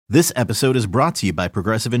This episode is brought to you by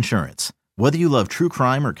Progressive Insurance. Whether you love true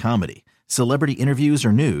crime or comedy, celebrity interviews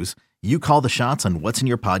or news, you call the shots on what's in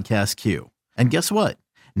your podcast queue. And guess what?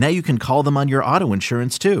 Now you can call them on your auto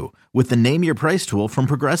insurance too with the Name Your Price tool from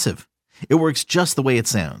Progressive. It works just the way it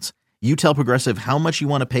sounds. You tell Progressive how much you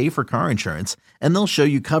want to pay for car insurance, and they'll show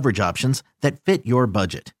you coverage options that fit your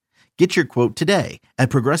budget. Get your quote today at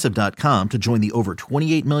Progressive.com to join the over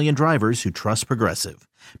 28 million drivers who trust Progressive.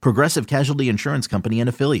 Progressive Casualty Insurance Company and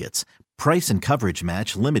Affiliates. Price and coverage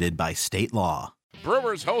match limited by state law.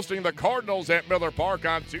 Brewers hosting the Cardinals at Miller Park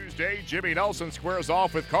on Tuesday. Jimmy Nelson squares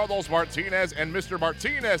off with Carlos Martinez, and Mr.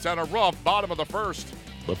 Martinez at a rough bottom of the first.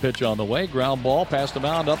 The pitch on the way, ground ball past the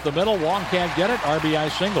mound up the middle. Wong can't get it, RBI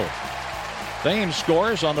single. Thames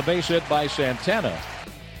scores on the base hit by Santana.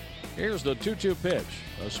 Here's the 2-2 pitch.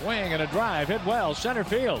 A swing and a drive, hit well, center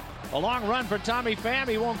field. A long run for Tommy Pham,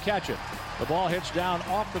 he won't catch it. The ball hits down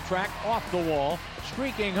off the track, off the wall.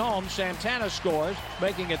 Streaking home, Santana scores,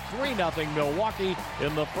 making it 3-0 Milwaukee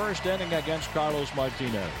in the first inning against Carlos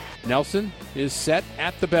Martinez. Nelson is set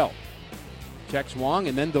at the belt. Checks Wong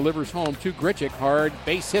and then delivers home to Grichuk. Hard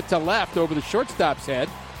base hit to left over the shortstop's head.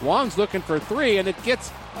 Wong's looking for 3, and it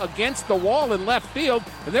gets against the wall in left field,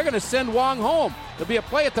 and they're going to send Wong home. There'll be a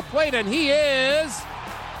play at the plate, and he is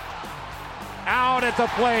out at the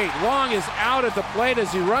plate. Wong is out at the plate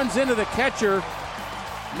as he runs into the catcher,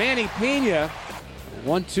 Manny Pena.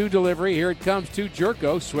 1-2 delivery. Here it comes to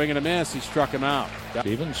Jerko. Swing and a miss. He struck him out.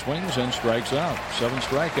 Stevens swings and strikes out. 7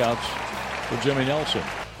 strikeouts for Jimmy Nelson.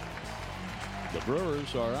 The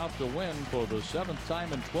Brewers are out to win for the 7th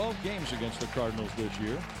time in 12 games against the Cardinals this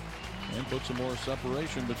year and put some more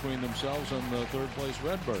separation between themselves and the third-place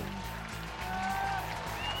Redbirds.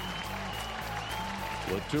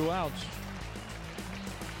 With 2 outs.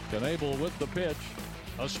 Knebel with the pitch.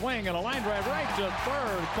 A swing and a line drive right to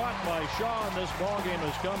third. Caught by Shaw, and this ballgame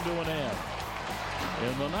has come to an end.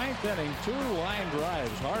 In the 9th inning, 2 line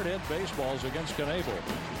drives, hard hit baseballs against Knebel.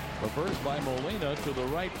 The first by Molina to the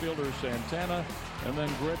right fielder Santana, and then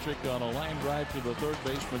Grichuk on a line drive to the third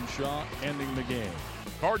baseman Shaw, ending the game.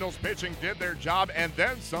 Cardinals pitching did their job and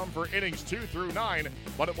then some for innings 2 through 9,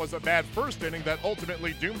 but it was a bad first inning that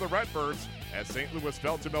ultimately doomed the Redbirds as St. Louis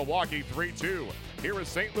fell to Milwaukee 3-2. Here is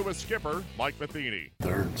St. Louis skipper Mike Matheny.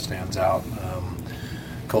 Third stands out.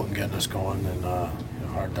 Colton getting us going, and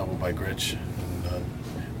hard double by Grich. And to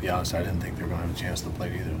be honest, I didn't think they were going to have a chance to the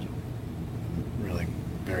plate either. It was really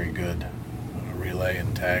very good relay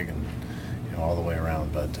and tag, and all the way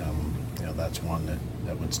around. But that's one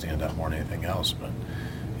that would stand out more than anything else. But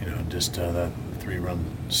just that 3-run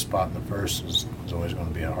spot in the first is always going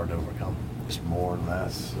to be hard to overcome. Just more or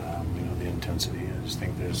less, the intensity. I just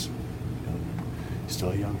think there's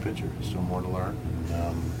still a young pitcher, still more to learn,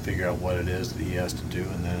 and figure out what it is that he has to do,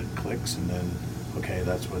 and then it clicks, and then okay,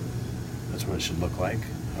 that's what it should look like.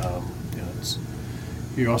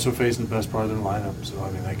 You're also facing the best part of their lineup, so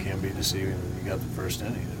that can be deceiving. You got the first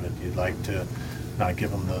inning, but you'd like to not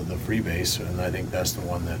give them the free base, and I think that's the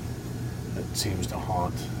one that seems to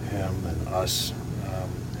haunt him and us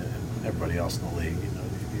and everybody else in the league.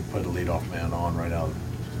 You put a leadoff man on right out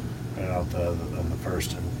the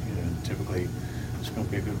first, and typically it's going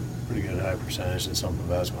to be a pretty good high percentage that something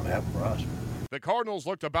bad's going to happen for us. The Cardinals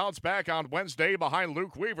look to bounce back on Wednesday behind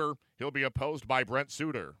Luke Weaver. He'll be opposed by Brent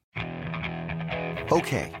Suter.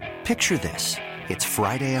 Okay, picture this. It's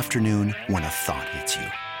Friday afternoon when a thought hits you.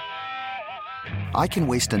 I can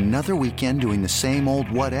waste another weekend doing the same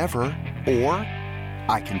old whatever, or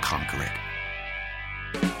I can conquer it.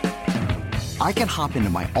 I can hop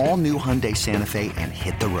into my all-new Hyundai Santa Fe and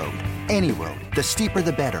hit the road. Any road. The steeper,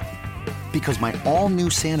 the better. Because my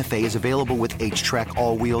all-new Santa Fe is available with H-Track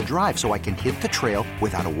all-wheel drive, so I can hit the trail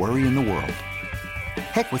without a worry in the world.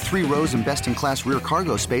 Heck, with 3 rows and best-in-class rear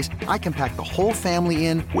cargo space, I can pack the whole family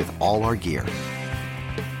in with all our gear.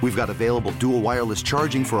 We've got available dual wireless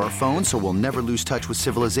charging for our phones, so we'll never lose touch with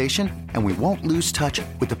civilization, and we won't lose touch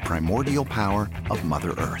with the primordial power of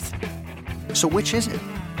Mother Earth. So which is it?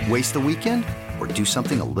 Waste the weekend or do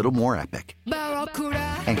something a little more epic?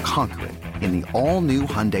 And conquer it in the all-new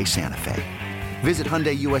Hyundai Santa Fe. Visit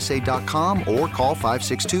HyundaiUSA.com or call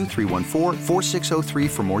 562-314-4603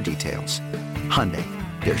 for more details. Hyundai,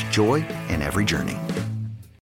 there's joy in every journey.